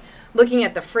point, like looking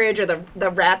at the fridge or the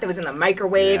rat that was in the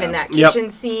microwave in that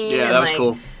kitchen scene. Yeah, and, that was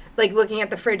cool. Like looking at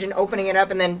the fridge and opening it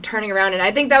up and then turning around, and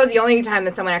I think that was the only time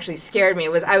that someone actually scared me. I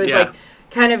was like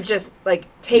kind of just like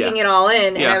taking it all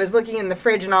in, and I was looking in the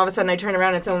fridge, and all of a sudden I turned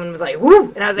around and someone was like,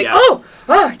 "Woo!" and I was like,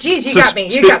 "Oh, geez, you got me."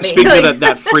 Speaking of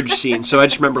that fridge scene, so I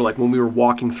just remember like when we were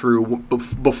walking through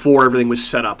before everything was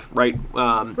set up, right?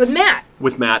 With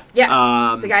Matt.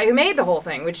 Yes, the guy who made the whole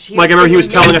thing. Which I remember he was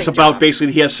telling us about.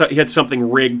 Basically, he had something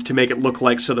rigged to make it look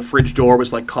like so the fridge door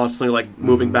was like constantly like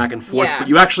moving back and forth, but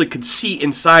you actually could see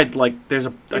inside. Like there's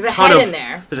a ton of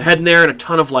there's a head in there and a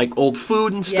ton of like old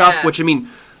food and stuff. Which I mean.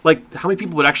 Like, how many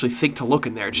people would actually think to look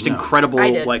in there? Just incredible,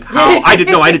 like, how... I did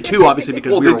too, obviously,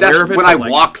 because we were aware of it. When I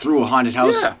walk through a haunted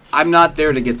house, I'm not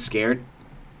there to get scared.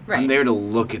 Right. I'm there to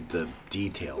look at the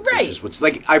detail. Right. Which is what's...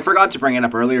 Like, I forgot to bring it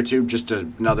up earlier, too. Just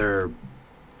another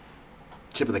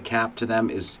tip of the cap to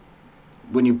them is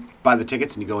when you buy the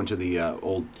tickets and you go into the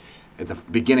at the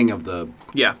beginning of the...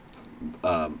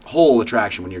 whole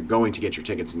attraction, when you're going to get your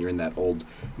tickets and you're in that old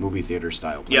movie theater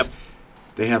style place,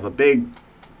 they have a big...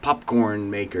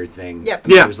 popcorn maker thing. Yep.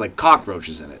 Yeah. There's like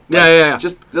cockroaches in it. Yeah.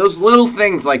 Just those little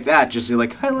things like that. Just you're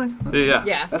like, I like.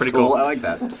 Yeah. That's pretty cool. I like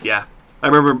that. Yeah. I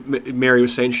remember Mary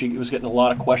was saying she was getting a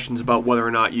lot of questions about whether or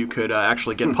not you could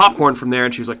actually get popcorn from there,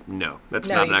 and she was like, "No, that's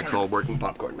not an actual working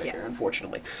popcorn maker,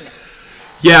 unfortunately." No.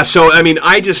 Yeah. So I mean,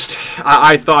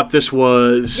 I thought this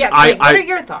was. Yes. What are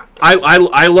your thoughts?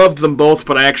 I loved them both,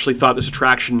 but I actually thought this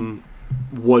attraction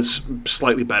was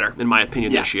slightly better in my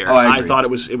opinion this year. I thought it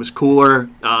was cooler.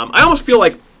 I almost feel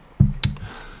like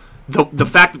the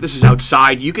fact that this is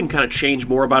outside, you can kind of change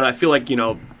more about it. I feel like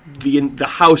the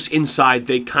house inside,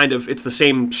 they kind of, it's the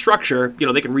same structure.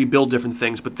 They can rebuild different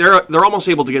things, but they're almost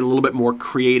able to get a little bit more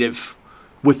creative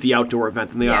with the outdoor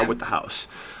event than they are with the house.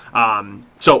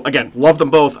 So again, love them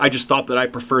both. I just thought that I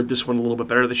preferred this one a little bit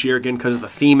better this year again because of the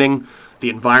theming, the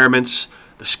environments.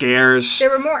 The scares. There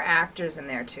were more actors in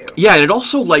there too. Yeah, and it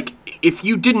also like if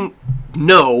you didn't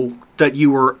know that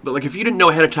you were like if you didn't know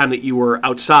ahead of time that you were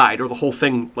outside or the whole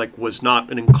thing like was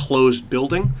not an enclosed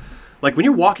building, like when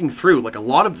you're walking through, like a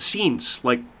lot of the scenes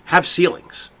like have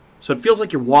ceilings, so it feels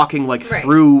like you're walking like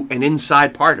through an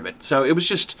inside part of it. So it was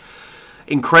just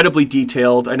incredibly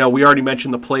detailed. I know we already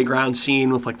mentioned the playground scene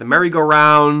with like the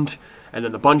merry-go-round and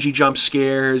then the bungee jump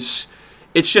scares.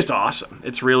 It's just awesome.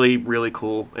 It's really, really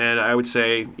cool, and I would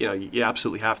say, you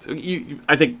absolutely have to.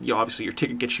 I think, obviously your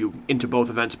ticket gets you into both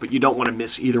events, but you don't want to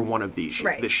miss either one of these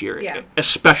this year,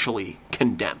 especially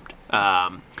Condemned.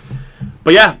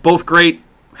 But yeah, both great.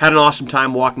 Had an awesome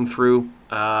time walking through.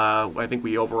 I think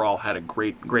we overall had a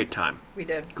great time. We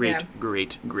did. Great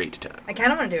time. I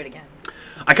kind of want to do it again.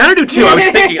 I kind of do too.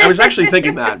 I was actually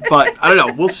thinking that, but I don't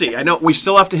know. We'll see. I know we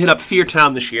still have to hit up Fear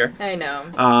Town this year. I know.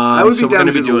 I would be down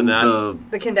to be doing that.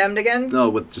 The Condemned again? No,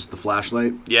 with just the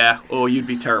flashlight. Yeah. Oh, you'd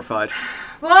be terrified.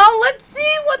 Well, let's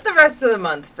see what the rest of the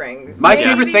month brings. My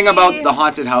favorite thing about the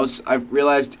haunted house, I've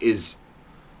realized, is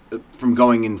from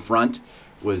going in front,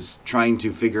 was trying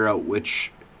to figure out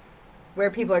where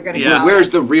people are going to go.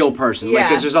 Where's the real person? Yeah. Like,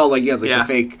 because there's all the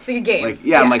fake. It's like a game.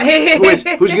 I'm like, who's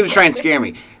going to try and scare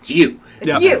me? It's you.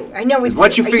 It's you. I know it's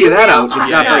Once you figure that out, it's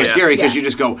not very scary because you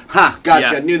just go,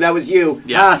 gotcha, knew that was you.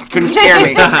 Yeah. Couldn't scare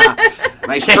me.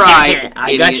 Nice try.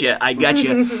 I got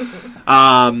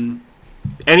you.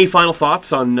 Any final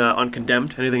thoughts on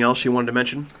Condemned? Anything else you wanted to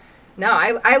mention? No,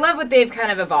 I love what they've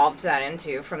kind of evolved that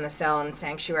into, from the Cell and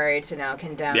Sanctuary to now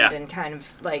Condemned, and kind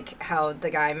of like how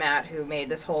the guy Matt who made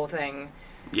this whole thing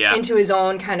into his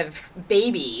own kind of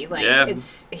baby. Like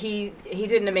he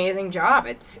did an amazing job.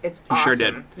 It's awesome. He sure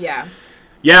did. Yeah.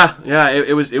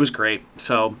 It was great.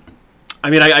 So, I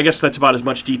mean, I guess that's about as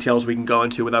much detail as we can go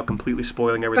into without completely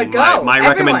spoiling everything. But my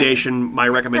recommendation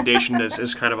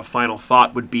as kind of a final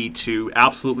thought would be to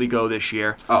absolutely go this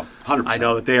year. Oh, 100%. I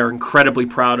know that they are incredibly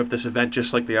proud of this event,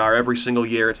 just like they are every single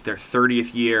year. It's their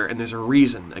 30th year, and there's a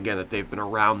reason, again, that they've been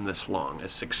around this long,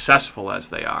 as successful as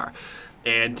they are.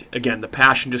 And, again, the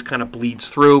passion just kind of bleeds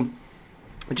through.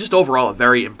 And just overall, a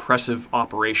very impressive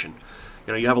operation.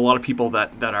 You have a lot of people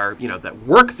that are, that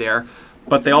work there,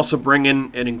 but they also bring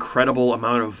in an incredible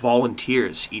amount of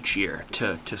volunteers each year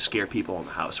to scare people in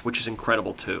the house, which is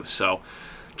incredible too. So,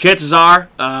 chances are,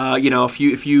 if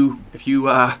you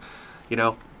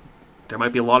there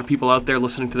might be a lot of people out there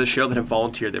listening to this show that have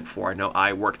volunteered there before. I know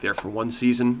I worked there for one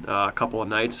season, a couple of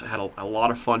nights. I had a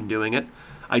lot of fun doing it.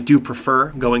 I do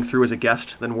prefer going through as a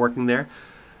guest than working there,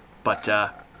 but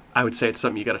I would say it's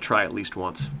something you got to try at least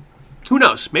once. Who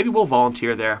knows? Maybe we'll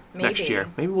volunteer there next year.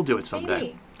 Maybe we'll do it someday.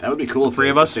 Maybe. That would be cool. The three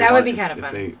of us. That would be kind of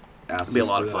fun. It'd be a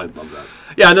lot of fun. I'd love that.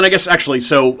 Yeah, and then I guess actually,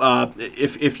 so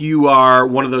if you are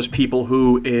one of those people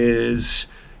who is,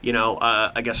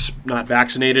 I guess not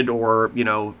vaccinated or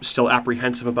still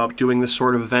apprehensive about doing this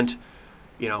sort of event,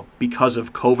 because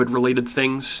of COVID-related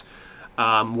things,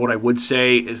 what I would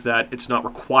say is that it's not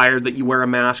required that you wear a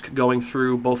mask going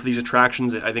through both of these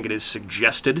attractions. I think it is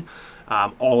suggested.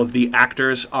 All of the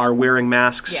actors are wearing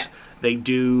masks. Yes. They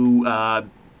do,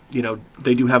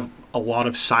 they do have a lot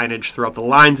of signage throughout the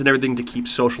lines and everything to keep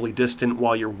socially distant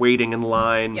while you're waiting in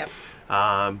line. Yep.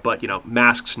 But,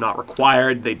 masks not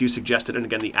required. They do suggest it. And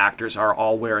again, the actors are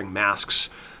all wearing masks.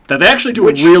 That they actually do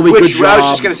a really good job. I was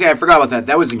just going to say, I forgot about that.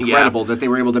 That was incredible that they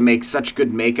were able to make such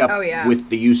good makeup with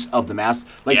the use of the mask.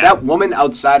 Like that woman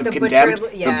outside of Condemned,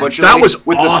 the butcher that lady, was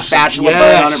with awesome. The spatula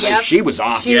burn on her. She was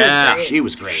awesome. She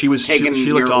was great. She was taking she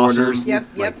your looked awesome. orders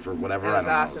Yep. for whatever. That was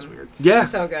I don't awesome. know. It was weird. Yeah.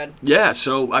 So good. Yeah,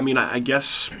 so, I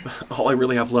guess all I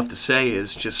really have left to say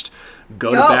is just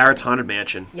go to Barrett's Haunted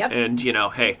Mansion. Yep. And,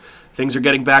 hey, things are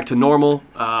getting back to normal.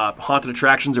 Haunted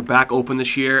attractions are back open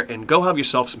this year. And go have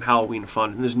yourself some Halloween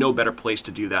fun. And there's no better place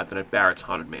to do that than at Barrett's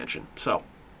Haunted Mansion. So,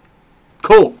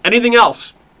 cool. Anything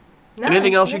else? No,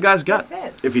 Anything else you guys got?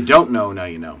 That's it. If you don't know, now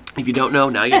you know. If you don't know,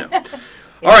 now you know.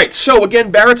 All right, so again,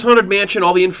 Barrett's Haunted Mansion,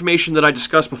 all the information that I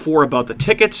discussed before about the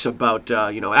tickets, about,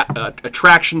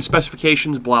 attraction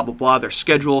specifications, blah, blah, blah, their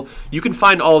schedule. You can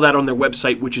find all that on their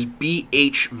website, which is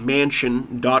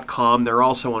bhmansion.com. They're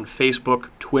also on Facebook,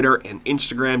 Twitter, and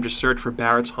Instagram. Just search for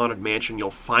Barrett's Haunted Mansion. You'll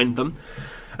find them.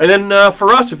 And then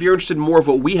for us, if you're interested in more of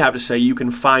what we have to say, you can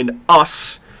find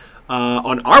us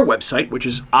on our website, which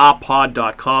is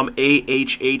ahpod.com,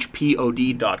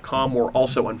 ahhpod.com. We're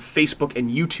also on Facebook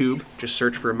and YouTube. Just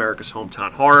search for America's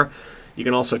Hometown Horror. You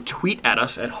can also tweet at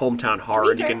us at Hometown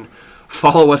Horror. And you can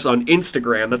follow us on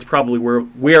Instagram. That's probably where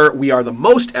we are the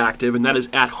most active, and that is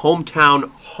at Hometown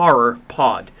Horror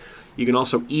Pod. You can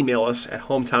also email us at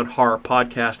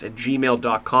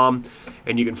hometownhorrorpodcast@gmail.com.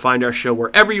 And you can find our show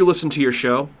wherever you listen to your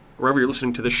show. Wherever you're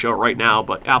listening to this show right now,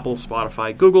 but Apple,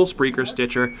 Spotify, Google, Spreaker,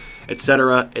 Stitcher,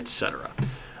 etc., etc.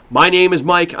 My name is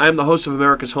Mike. I am the host of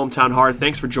America's Hometown Horror.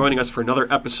 Thanks for joining us for another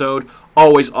episode.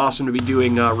 Always awesome to be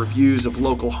doing reviews of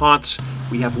local haunts.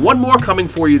 We have one more coming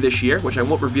for you this year, which I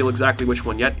won't reveal exactly which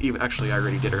one yet. Actually, I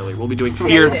already did earlier. We'll be doing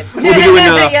Fear. We'll be doing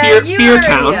Fear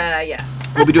Town.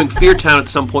 We'll be doing Fear Town at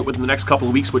some point within the next couple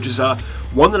of weeks, which is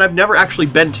one that I've never actually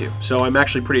been to. So I'm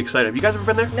actually pretty excited. Have you guys ever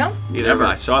been there? No. Neither have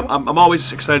I. So I'm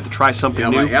always excited to try something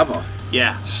new.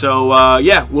 Yeah. So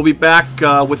we'll be back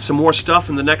with some more stuff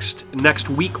in the next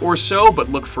week or so, but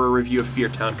look for a review of Fear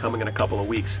Town coming in a couple of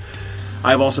weeks.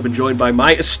 I've also been joined by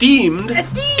my esteemed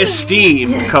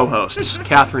co-hosts,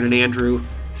 Catherine and Andrew.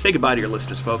 Say goodbye to your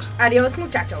listeners, folks. Adios,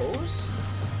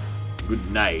 muchachos.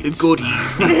 Good night. Good.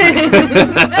 I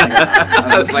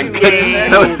was like,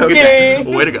 Okay.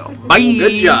 Way to go. Bye.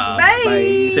 Good job.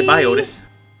 Bye. Say bye, Otis.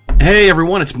 Hey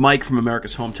everyone, it's Mike from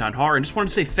America's Hometown Horror, and just wanted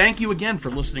to say thank you again for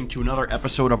listening to another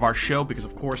episode of our show, because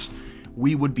of course,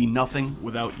 we would be nothing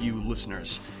without you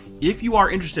listeners. If you are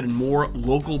interested in more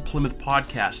local Plymouth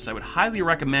podcasts, I would highly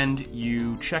recommend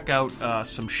you check out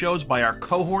some shows by our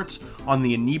cohorts on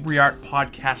the Inebriart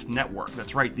Podcast Network.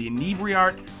 That's right, the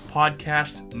Inebriart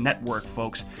Podcast Network,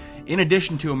 folks. In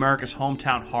addition to America's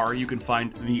Hometown Horror, you can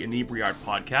find the Inebriart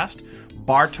Podcast,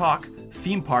 Bar Talk,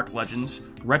 Theme Park Legends,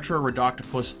 Retro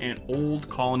Redoctopus, and Old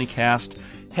Colony Cast.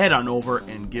 Head on over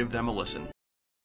and give them a listen.